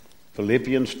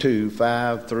Philippians 2,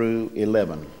 5 through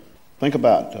 11. Think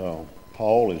about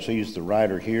Paul as he's the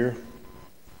writer here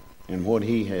and what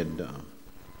he had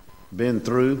been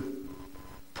through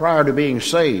prior to being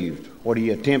saved, what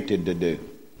he attempted to do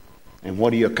and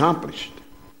what he accomplished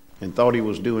and thought he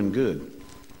was doing good.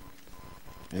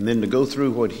 And then to go through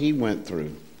what he went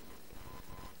through.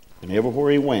 And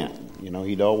everywhere he went,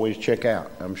 he'd always check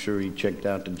out. I'm sure he checked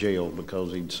out to jail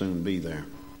because he'd soon be there.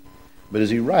 But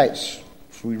as he writes,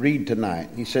 as we read tonight,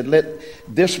 he said, "Let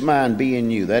this mind be in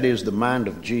you," that is the mind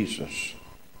of Jesus,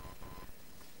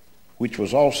 "which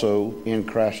was also in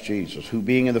Christ Jesus, who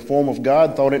being in the form of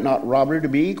God thought it not robbery to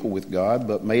be equal with God,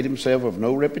 but made himself of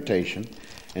no reputation,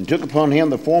 and took upon him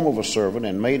the form of a servant,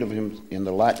 and made of him in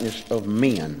the likeness of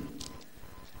men.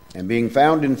 And being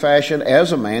found in fashion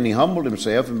as a man, he humbled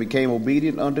himself and became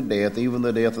obedient unto death, even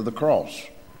the death of the cross.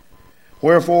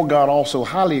 Wherefore God also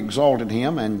highly exalted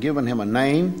him, and given him a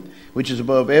name which is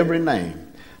above every name,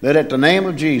 that at the name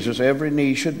of Jesus every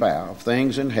knee should bow, of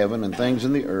things in heaven and things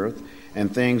in the earth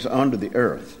and things under the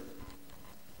earth,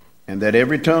 and that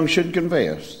every tongue should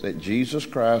confess that Jesus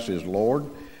Christ is Lord,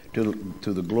 to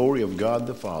the glory of God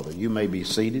the Father." You may be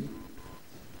seated.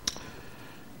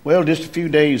 Well, just a few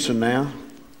days from now,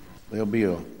 we'll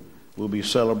be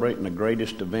celebrating the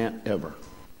greatest event ever.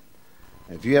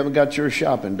 If you haven't got your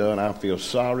shopping done, I feel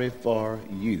sorry for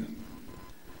you.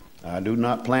 I do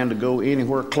not plan to go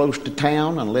anywhere close to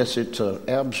town unless it's an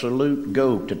absolute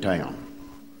go to town.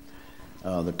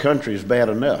 The country's bad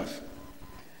enough.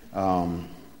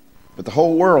 But the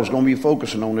whole world's going to be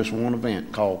focusing on this one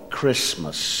event called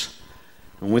Christmas.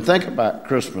 When we think about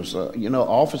Christmas,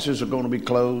 offices are going to be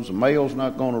closed, the mail's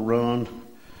not going to run.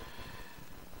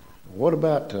 What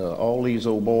about all these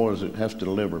old boys that have to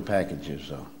deliver packages?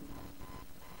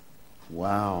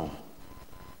 Wow.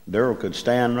 Daryl could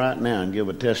stand right now and give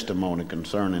a testimony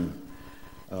concerning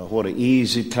what an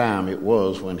easy time it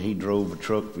was when he drove a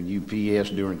truck for UPS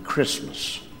during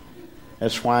Christmas.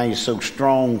 That's why he's so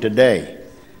strong today.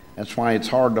 That's why it's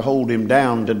hard to hold him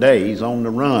down today. He's on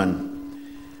the run.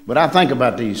 But I think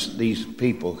about these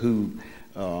people who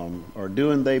are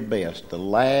doing their best the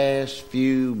last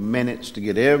few minutes to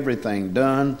get everything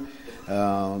done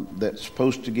that's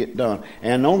supposed to get done.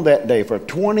 And on that day, for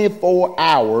 24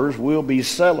 hours, we'll be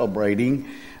celebrating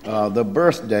the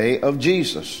birthday of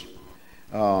Jesus.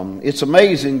 It's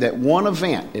amazing that one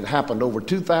event, it happened over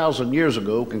 2,000 years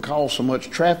ago, can cause so much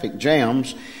traffic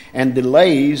jams and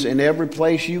delays in every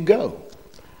place you go.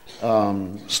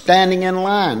 Standing in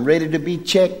line, ready to be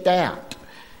checked out.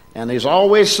 And there's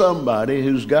always somebody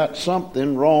who's got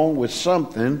something wrong with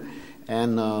something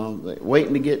and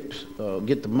waiting to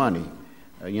get the money.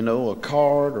 A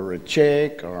card or a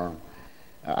check. Or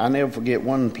I never forget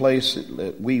one place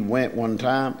that we went one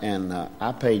time, and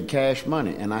I paid cash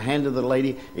money, and I handed the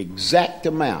lady exact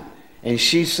amount, and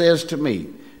she says to me,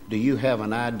 "Do you have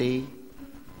an ID?"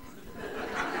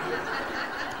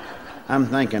 I'm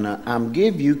thinking, I'm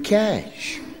give you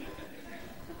cash.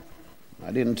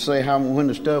 I didn't say when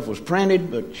the stuff was printed,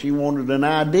 but she wanted an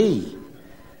ID.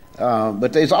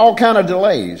 But there's all kind of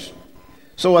delays.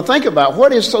 So I think about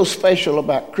what is so special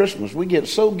about Christmas. We get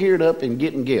so geared up in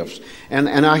getting gifts. And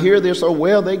I hear this,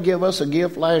 they give us a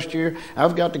gift last year.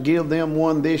 I've got to give them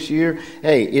one this year.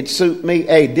 Hey, it suit me.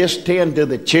 Hey, just tend to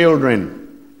the children.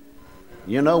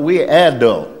 We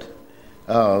adult.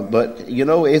 But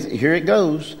here it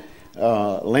goes.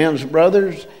 Lynn's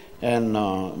brothers and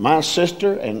my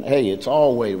sister, and hey, it's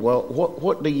always,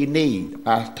 what do you need?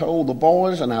 I told the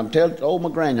boys, and I'm told my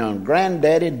grandson,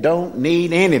 Granddaddy don't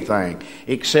need anything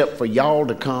except for y'all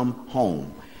to come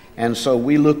home. And so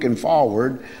we looking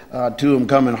forward to them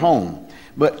coming home.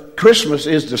 But Christmas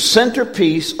is the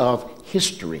centerpiece of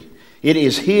history. It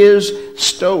is his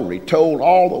story, told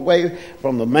all the way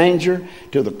from the manger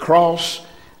to the cross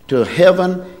to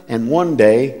heaven, and one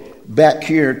day back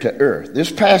here to earth.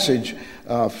 This passage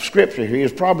of Scripture here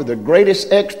is probably the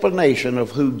greatest explanation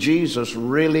of who Jesus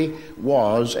really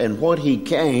was and what he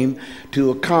came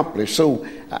to accomplish. So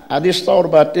I just thought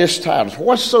about this title.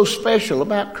 What's so special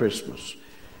about Christmas?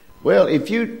 Well, if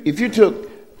you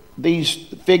took these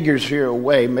figures here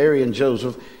away, Mary and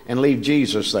Joseph, and leave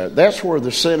Jesus there, that's where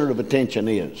the center of attention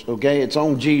is. Okay, it's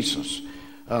on Jesus.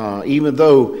 Even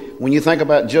though when you think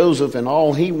about Joseph and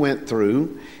all he went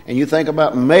through, and you think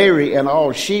about Mary and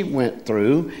all she went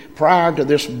through prior to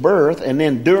this birth, and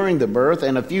then during the birth,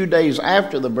 and a few days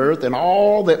after the birth, and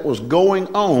all that was going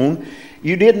on,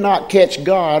 you did not catch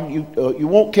God. You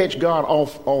won't catch God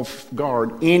off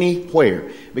guard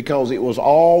anywhere, because it was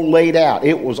all laid out.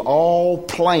 It was all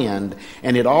planned,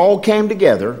 and it all came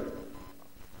together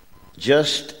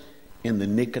just in the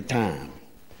nick of time.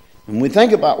 When we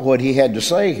think about what he had to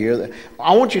say here,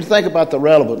 I want you to think about the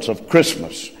relevance of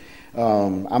Christmas.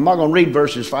 I'm not going to read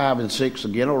verses 5 and 6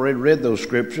 again. I already read those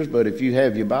scriptures, but if you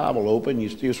have your Bible open, you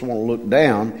just want to look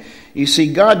down. You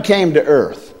see, God came to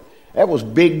earth. That was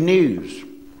big news.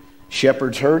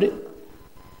 Shepherds heard it.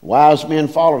 Wise men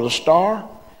followed a star.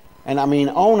 And I mean,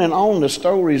 on the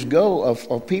stories go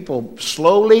of people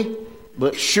slowly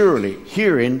but surely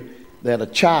hearing that a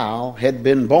child had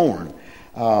been born.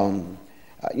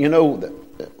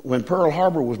 When Pearl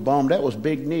Harbor was bombed, that was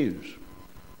big news.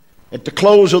 At the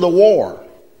close of the war,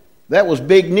 that was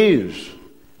big news.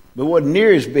 But it wasn't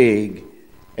near as big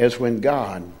as when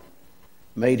God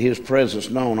made his presence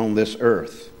known on this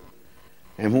earth.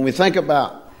 And when we think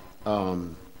about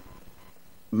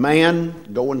man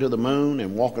going to the moon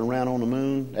and walking around on the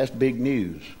moon, that's big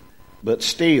news. But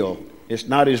still, it's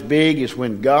not as big as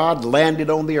when God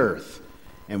landed on the earth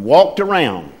and walked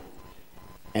around.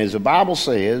 As the Bible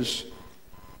says,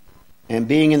 and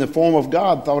being in the form of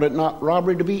God, thought it not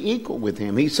robbery to be equal with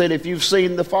him. He said, if you've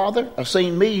seen the Father, or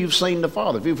seen me, you've seen the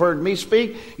Father. If you've heard me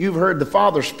speak, you've heard the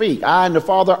Father speak. I and the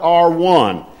Father are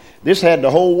one. This had the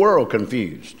whole world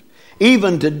confused.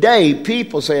 Even today,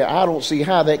 people say, I don't see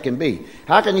how that can be.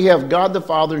 How can you have God the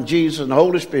Father and Jesus and the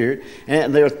Holy Spirit,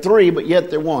 and they're three, but yet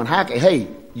they're one? Hey,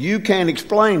 you can't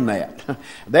explain that.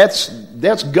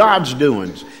 That's God's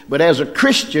doings. But as a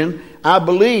Christian, I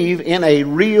believe in a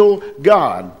real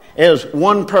God as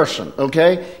one person,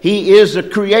 okay? He is the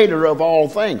creator of all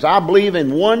things. I believe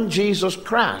in one Jesus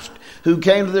Christ who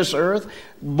came to this earth,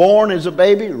 born as a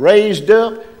baby, raised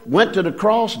up, went to the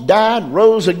cross, died,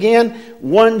 rose again,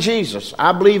 one Jesus.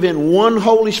 I believe in one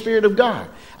Holy Spirit of God.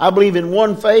 I believe in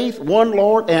one faith, one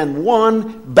Lord, and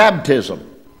one baptism.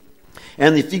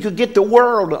 And if you could get the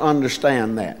world to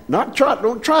understand that, don't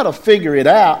try to figure it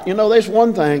out. You know, there's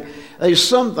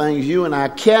some things you and I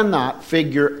cannot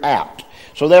figure out.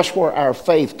 So that's where our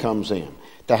faith comes in.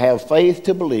 To have faith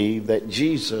to believe that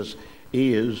Jesus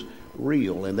is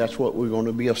real. And that's what we're going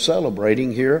to be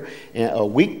celebrating here. A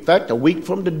week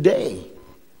from today,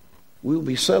 we'll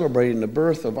be celebrating the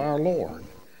birth of our Lord.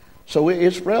 So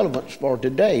it's relevant for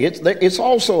today. It's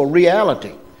also a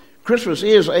reality. Christmas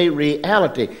is a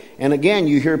reality. And again,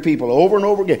 you hear people over and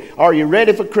over again, are you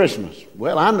ready for Christmas?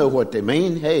 Well, I know what they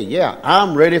mean. Hey, yeah,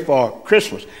 I'm ready for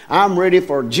Christmas. I'm ready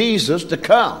for Jesus to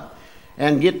come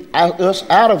and get us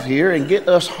out of here and get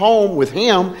us home with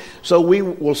him, so we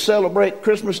will celebrate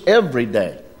Christmas every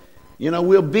day. You know,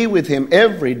 we'll be with him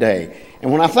every day.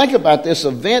 And when I think about this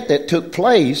event that took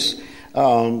place,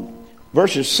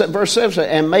 verse 7 says,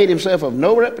 and made himself of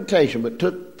no reputation, but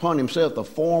took upon himself the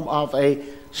form of a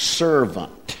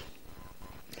servant.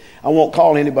 I won't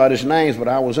call anybody's names, but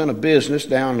I was in a business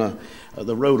down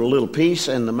the road a little piece,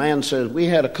 and the man says, we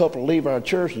had a couple leave our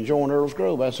church and join Earl's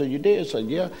Grove. I said, you did? I said,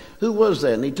 yeah. Who was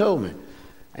that? And he told me.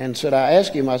 And said, I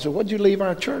asked him, I said, what'd you leave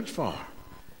our church for?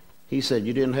 He said,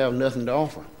 you didn't have nothing to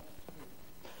offer.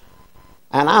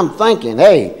 And I'm thinking,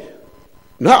 hey,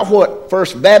 not what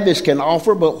First Baptist can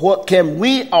offer, but what can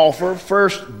we offer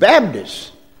First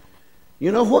Baptist?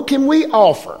 You know, what can we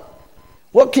offer?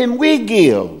 What can we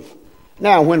give?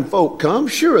 Now, when folk come,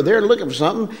 sure, they're looking for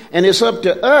something, and it's up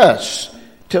to us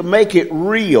to make it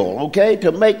real, okay?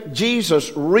 To make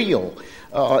Jesus real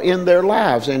in their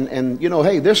lives. And you know,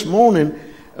 hey, this morning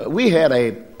we had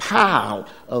a pile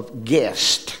of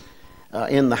guests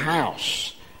in the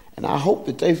house, and I hope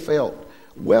that they felt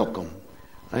welcome.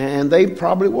 And they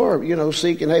probably were, you know,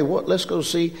 seeking, hey, let's go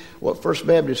see what First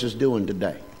Baptist is doing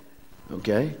today,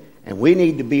 okay? And we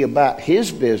need to be about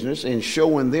his business and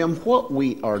showing them what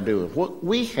we are doing, what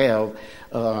we have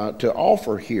to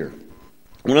offer here.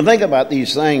 When I think about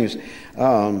these things,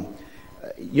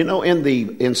 you know, in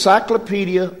the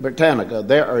Encyclopedia Britannica,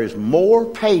 there is more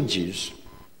pages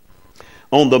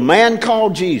on the man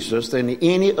called Jesus than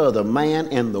any other man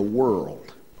in the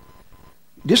world.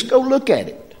 Just go look at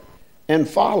it and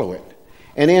follow it.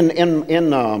 And in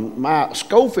my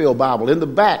Schofield Bible, in the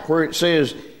back where it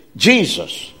says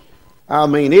Jesus, I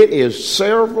mean, it is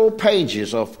several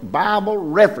pages of Bible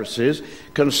references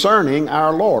concerning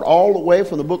our Lord, all the way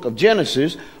from the book of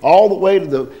Genesis, all the way to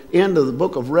the end of the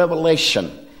book of Revelation.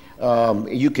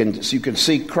 You can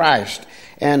see Christ.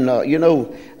 And, you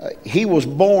know, he was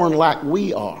born like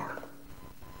we are.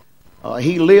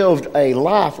 He lived a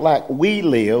life like we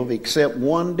live, except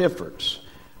one difference,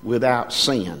 without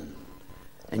sin.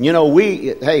 And, you know,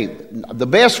 the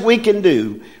best we can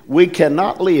do, we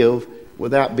cannot live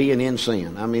without being in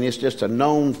sin. I mean, it's just a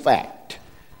known fact.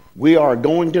 We are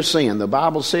going to sin. The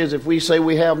Bible says if we say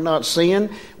we have not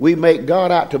sinned, we make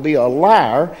God out to be a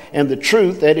liar, and the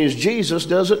truth, that is Jesus,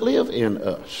 doesn't live in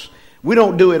us. We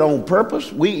don't do it on purpose.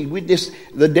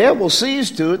 The devil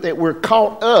sees to it that we're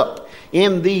caught up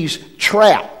in these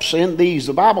traps,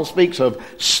 the Bible speaks of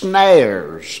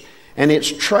snares, and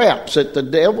it's traps that the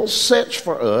devil sets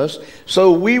for us,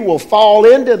 so we will fall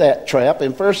into that trap,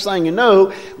 and first thing you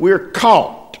know, we're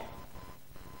caught.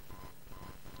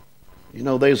 You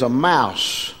know, there's a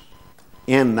mouse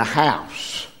in the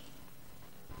house.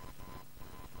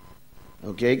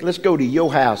 Okay, let's go to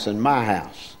your house and my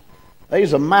house.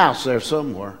 There's a mouse there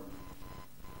somewhere.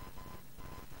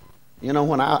 You know,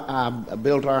 when I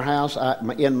built our house,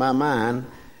 in my mind,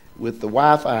 with the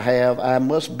wife I have, I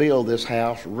must build this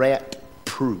house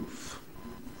rat-proof.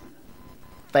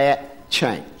 Fat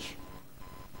change.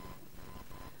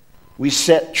 We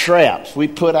set traps. We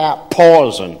put out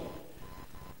poison.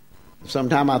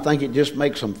 Sometimes I think it just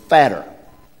makes them fatter.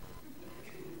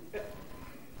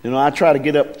 You know, I try to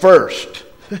get up first.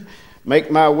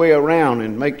 Make my way around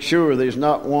and make sure there's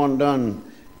not one done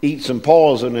eat some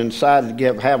poison and decided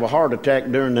to have a heart attack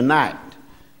during the night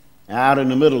out in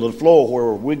the middle of the floor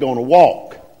where we're going to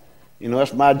walk. You know,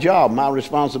 that's my job, my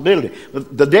responsibility.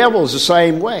 But the devil's the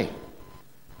same way.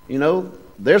 You know,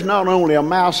 there's not only a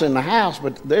mouse in the house,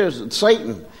 but there's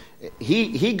Satan.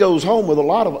 He goes home with a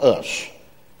lot of us.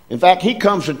 In fact, he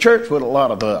comes to church with a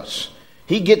lot of us.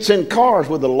 He gets in cars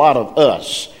with a lot of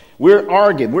us. We're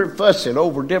arguing, we're fussing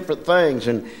over different things,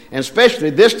 and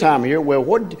especially this time of year. Well,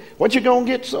 what you gonna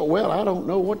get? So well, I don't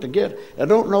know what to get. I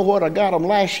don't know what I got them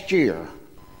last year.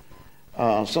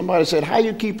 Somebody said, "How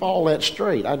you keep all that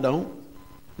straight?" I don't.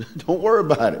 Don't worry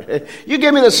about it. You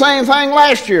give me the same thing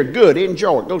last year. Good,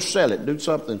 enjoy it. Go sell it. Do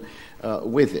something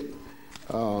with it.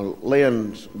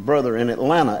 Lynn's brother in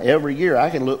Atlanta. Every year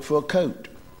I can look for a coat,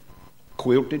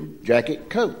 quilted jacket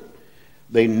coat.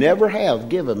 They never have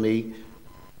given me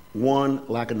one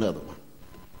like another one.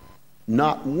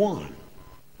 Not one.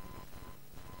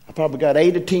 I probably got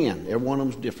 8 or 10. Every one of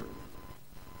them's different.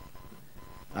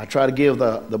 I try to give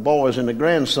the boys and the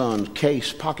grandsons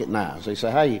case pocket knives. They say,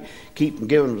 "How you keep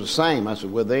giving them the same?" I said,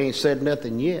 "Well, they ain't said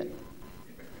nothing yet."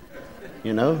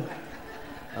 You know?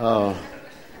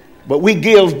 But we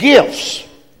give gifts.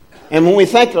 And when we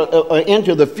think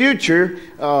into the future,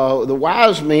 the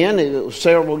wise men,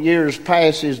 several years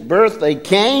past his birth, they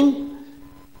came.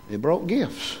 They brought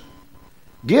gifts.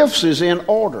 Gifts is in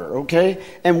order, okay?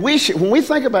 And when we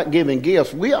think about giving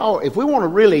gifts, if we want to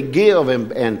really give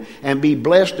and be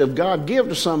blessed of God, give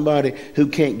to somebody who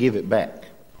can't give it back.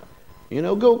 You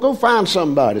know, go find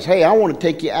somebody. Hey, I want to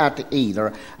take you out to eat,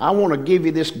 or I want to give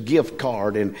you this gift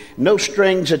card, and no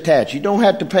strings attached. You don't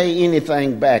have to pay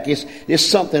anything back. It's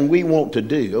something we want to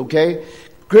do, okay?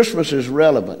 Christmas is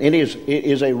relevant. It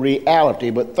is a reality.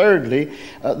 But thirdly,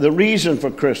 the reason for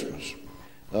Christmas.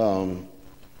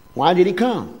 Why did he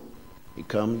come? He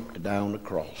come to die on the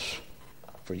cross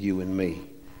for you and me.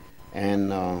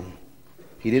 And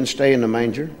he didn't stay in the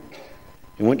manger.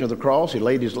 He went to the cross. He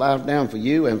laid his life down for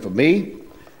you and for me.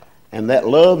 And that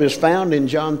love is found in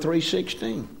John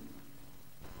 3:16.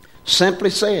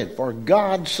 Simply said, for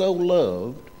God so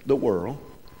loved the world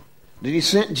that he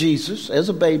sent Jesus as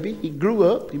a baby. He grew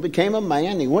up. He became a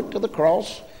man. He went to the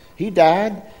cross. He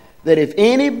died. That if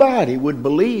anybody would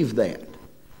believe that,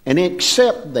 and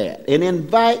accept that, and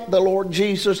invite the Lord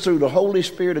Jesus through the Holy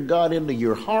Spirit of God into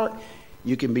your heart,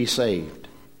 you can be saved.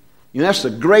 You know, that's the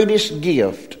greatest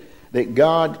gift that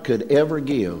God could ever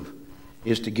give,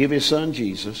 is to give his son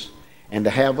Jesus and to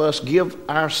have us give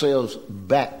ourselves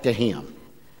back to him.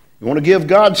 You want to give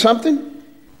God something?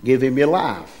 Give him your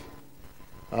life.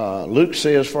 Luke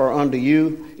says, for unto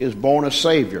you is born a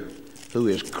Savior, who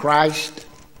is Christ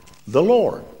the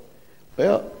Lord.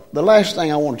 Well, the last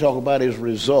thing I want to talk about is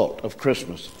result of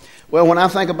Christmas. Well, when I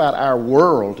think about our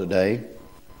world today,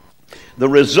 the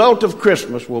result of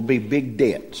Christmas will be big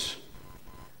debts.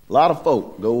 A lot of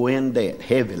folk go in debt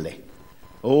heavily.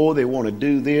 Oh, they want to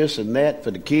do this and that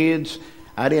for the kids.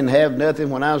 I didn't have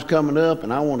nothing when I was coming up,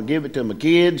 and I want to give it to my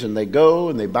kids, and they go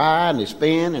and they buy and they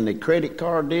spend and they credit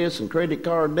card this and credit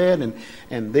card that,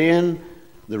 and then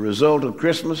the result of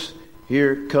Christmas,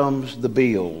 here comes the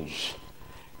bills.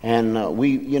 And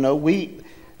we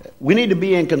need to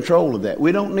be in control of that.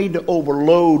 We don't need to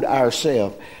overload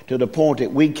ourselves to the point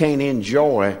that we can't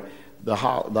enjoy the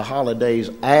holidays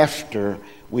after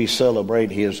we celebrate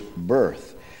his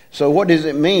birth. So what does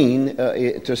it mean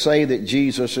to say that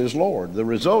Jesus is Lord? The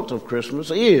result of Christmas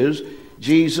is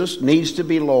Jesus needs to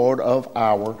be Lord of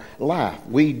our life.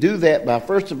 We do that by,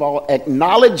 first of all,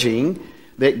 acknowledging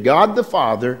that God the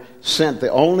Father sent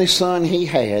the only Son he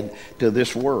had to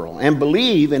this world, and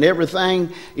believe in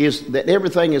everything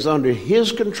is under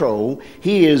his control.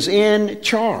 He is in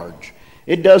charge.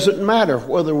 It doesn't matter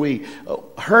whether we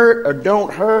hurt or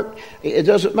don't hurt. It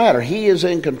doesn't matter. He is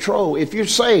in control. If you're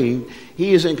saved,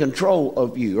 He is in control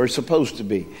of you, or supposed to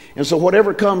be. And so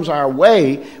whatever comes our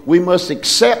way, we must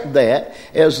accept that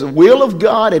as the will of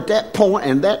God at that point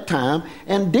and that time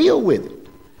and deal with it.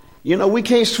 You know, we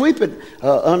can't sweep it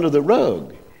under the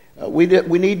rug. We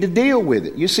need to deal with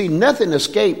it. You see, nothing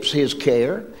escapes His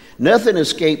care. Nothing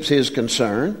escapes His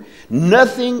concern.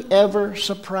 Nothing ever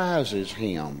surprises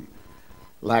Him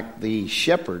like the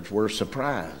shepherds were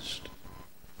surprised.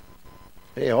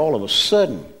 Hey, all of a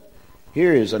sudden,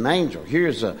 here is an angel.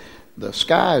 Here's the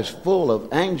sky is full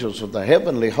of angels of the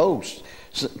heavenly hosts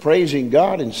praising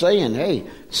God and saying, hey,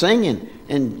 singing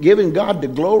and giving God the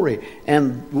glory.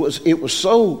 And it was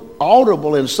so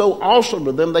audible and so awesome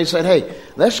to them, they said, hey,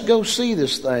 let's go see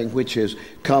this thing which has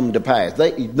come to pass.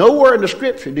 Nowhere in the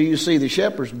Scripture do you see the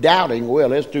shepherds doubting, well,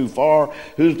 that's too far,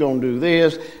 who's going to do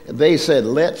this? They said,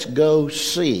 let's go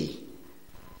see.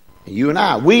 You and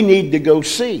I, we need to go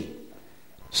see.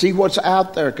 See what's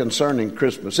out there concerning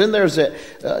Christmas. And there's that,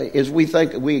 as we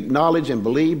think, we acknowledge and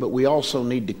believe, but we also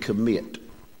need to commit.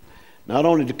 Not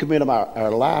only to commit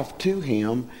our life to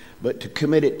Him, but to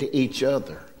commit it to each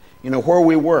other. You know, where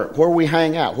we work, where we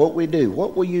hang out, what we do.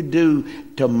 What will you do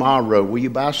tomorrow? Will you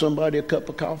buy somebody a cup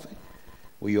of coffee?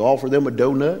 Will you offer them a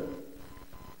donut?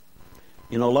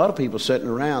 You know, a lot of people sitting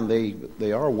around,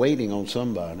 they are waiting on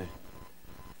somebody.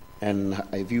 And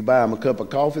if you buy them a cup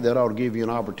of coffee, that ought to give you an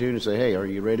opportunity to say, hey, are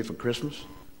you ready for Christmas?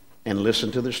 And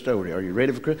listen to their story. Are you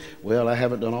ready for Christmas? Well, I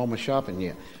haven't done all my shopping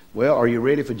yet. Well, are you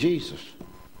ready for Jesus?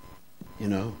 You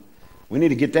know, we need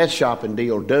to get that shopping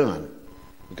deal done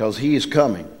because He is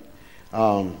coming.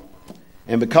 And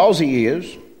because He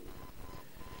is,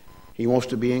 He wants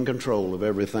to be in control of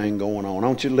everything going on. I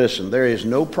want you to listen. There is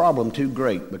no problem too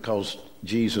great because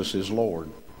Jesus is Lord.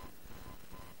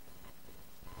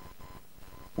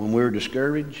 When we're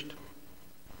discouraged,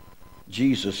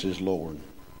 Jesus is Lord.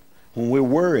 When we're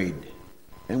worried,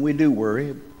 and we do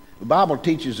worry, the Bible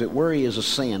teaches that worry is a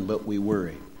sin, but we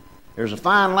worry. There's a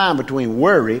fine line between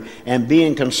worry and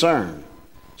being concerned.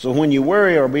 So when you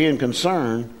worry or being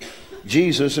concerned,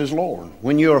 Jesus is Lord.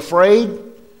 When you're afraid,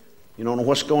 you don't know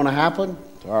what's going to happen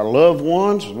to our loved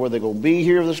ones, whether they're going to be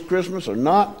here this Christmas or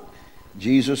not,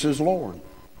 Jesus is Lord.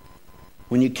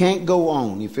 When you can't go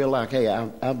on, you feel like, hey,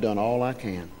 I've done all I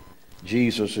can.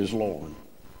 Jesus is Lord.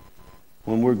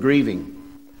 When we're grieving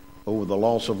over the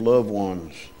loss of loved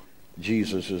ones,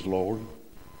 Jesus is Lord.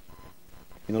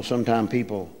 You know, sometimes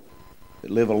people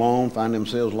that live alone find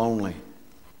themselves lonely,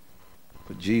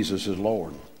 but Jesus is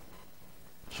Lord.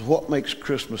 So what makes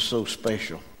Christmas so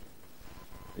special?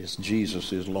 It's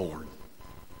Jesus is Lord.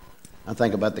 I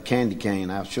think about the candy cane.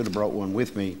 I should have brought one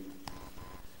with me.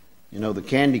 You know, the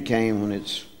candy cane, when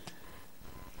it's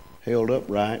held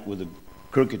upright with a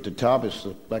crook at the top, it's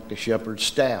like the shepherd's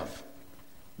staff.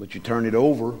 But you turn it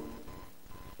over,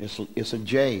 it's a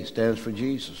J, stands for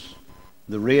Jesus.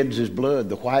 The red's His blood,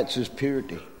 the white's His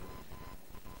purity.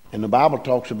 And the Bible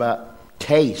talks about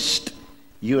taste.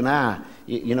 You and I,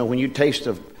 you know, when you taste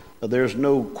there's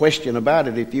no question about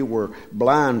it. If you were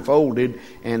blindfolded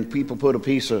and people put a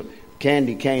piece of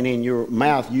candy cane in your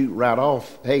mouth, you right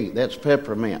off, hey, that's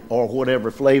peppermint or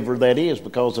whatever flavor that is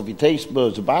because of your taste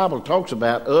buds. The Bible talks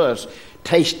about us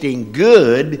tasting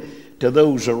good to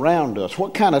those around us.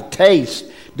 What kind of taste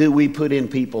do we put in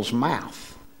people's mouth?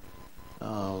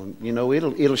 You know,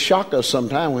 it'll shock us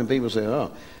sometime when people say,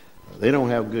 oh, they don't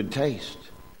have good taste.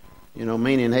 You know,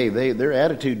 meaning, hey, their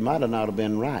attitude might have not have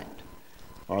been right.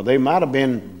 Or they might have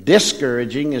been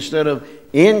discouraging instead of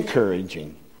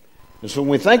encouraging. And so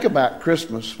when we think about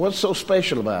Christmas, what's so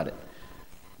special about it?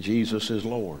 Jesus is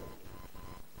Lord.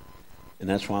 And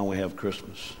that's why we have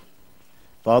Christmas.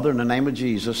 Father, in the name of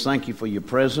Jesus, thank you for your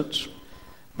presence.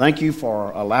 Thank you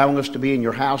for allowing us to be in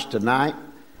your house tonight.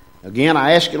 Again,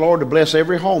 I ask you, Lord, to bless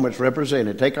every home that's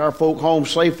represented. Take our folk home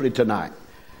safely tonight.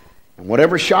 And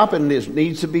whatever shopping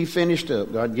needs to be finished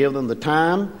up, God, give them the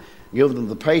time, give them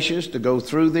the patience to go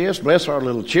through this. Bless our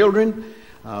little children.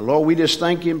 Lord, we just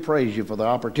thank you and praise you for the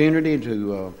opportunity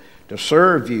to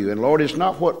serve you. And Lord, it's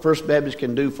not what First Baptist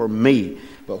can do for me,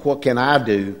 but what can I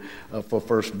do for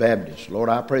First Baptist. Lord,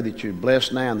 I pray that you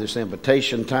bless now in this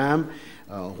invitation time.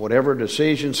 Whatever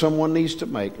decision someone needs to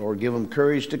make, Lord, give them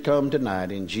courage to come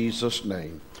tonight in Jesus'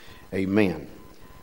 name. Amen.